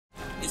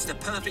It's the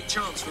perfect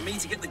chance for me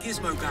to get the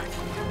gizmo back.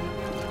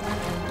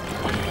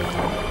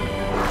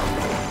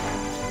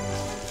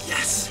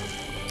 Yes!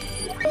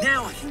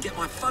 Now I can get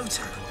my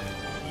photo.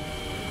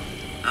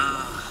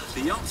 Ah,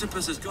 the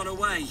octopus has gone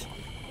away.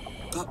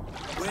 But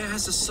where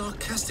has the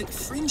sarcastic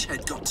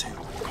Fringehead got to?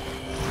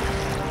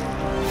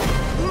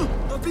 Oh,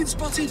 I've been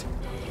spotted!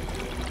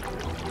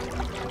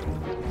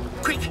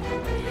 Quick!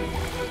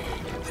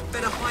 I'd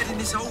better hide in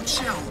this old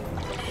shell.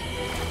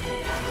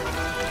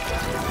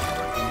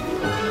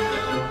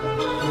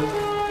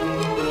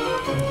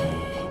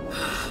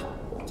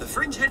 The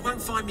Fringehead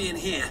won't find me in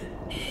here.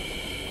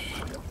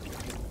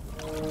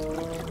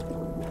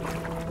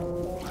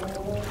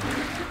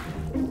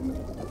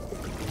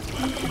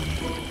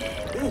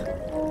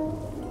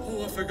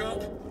 Oh, I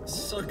forgot.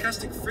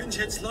 Sarcastic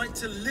Fringeheads like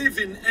to live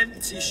in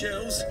empty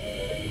shells.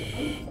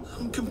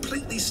 I'm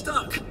completely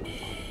stuck.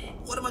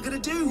 What am I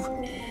going to do?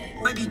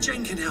 Maybe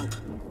Jen can help.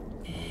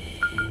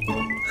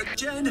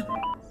 Jen,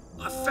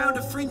 I found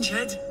a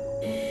Fringehead.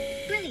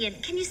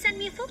 Brilliant. Can you send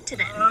me a photo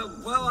then?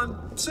 Well,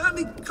 I'm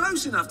certainly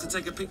close enough to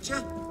take a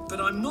picture,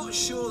 but I'm not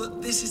sure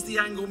that this is the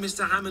angle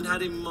Mr. Hammond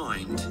had in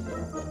mind.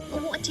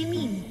 What do you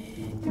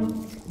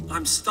mean?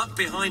 I'm stuck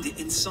behind it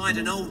inside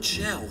an old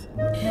shell.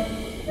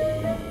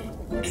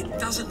 It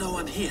doesn't know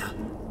I'm here,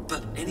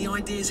 but any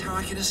ideas how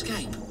I can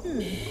escape?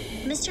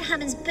 Mr.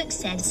 Hammond's book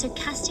said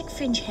sarcastic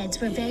Fringeheads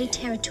were very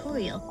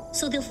territorial,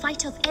 so they'll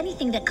fight off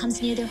anything that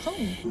comes near their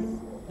home.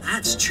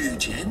 That's true,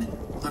 Jen.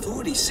 I've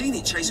already seen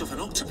it chase off an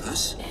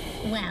octopus.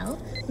 Well,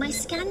 my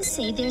scans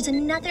say there's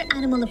another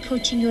animal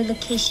approaching your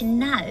location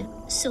now,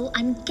 so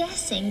I'm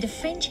guessing the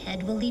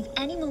Fringehead will leave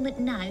any moment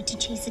now to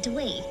chase it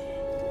away.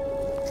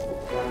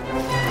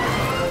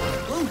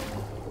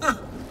 Oh,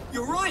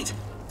 you're right.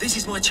 This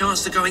is my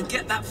chance to go and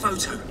get that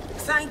photo.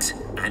 Thanks,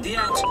 Andy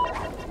out.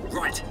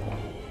 Right,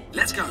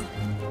 let's go.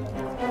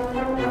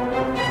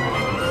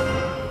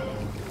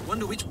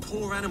 Wonder which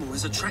poor animal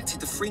has attracted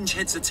the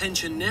Fringehead's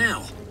attention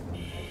now.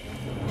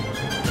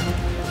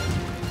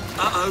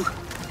 Uh-oh,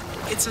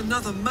 it's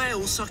another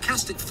male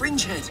sarcastic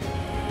Fringehead.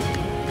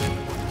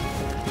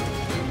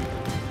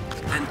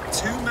 And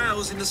two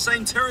males in the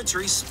same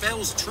territory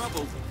spells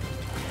trouble.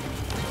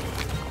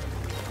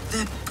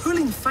 They're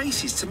pulling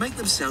faces to make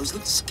themselves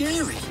look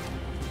scary.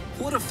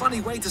 What a funny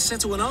way to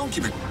settle an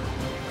argument.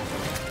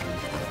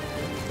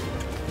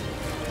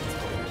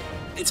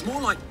 It's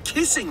more like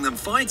kissing than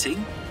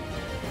fighting.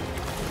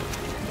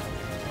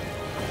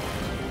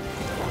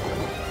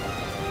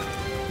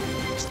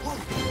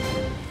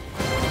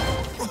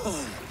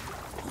 Whoa.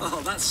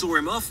 Oh, that saw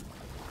him off.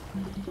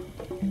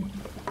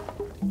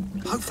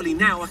 Hopefully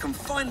now I can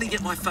finally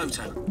get my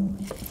photo.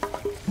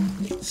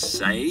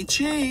 Say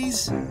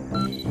cheese.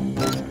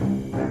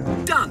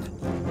 Done.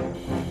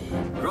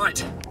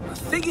 Right, I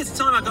think it's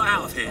time I got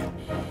out of here.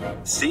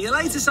 See you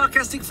later,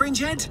 sarcastic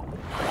Fringehead.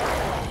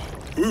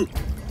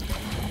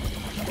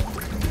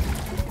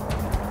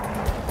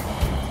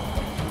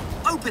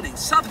 Opening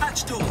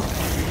sub-hatch door.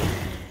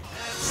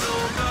 Let's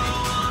all go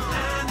on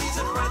Andy's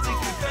Aquatic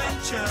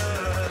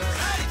Adventures.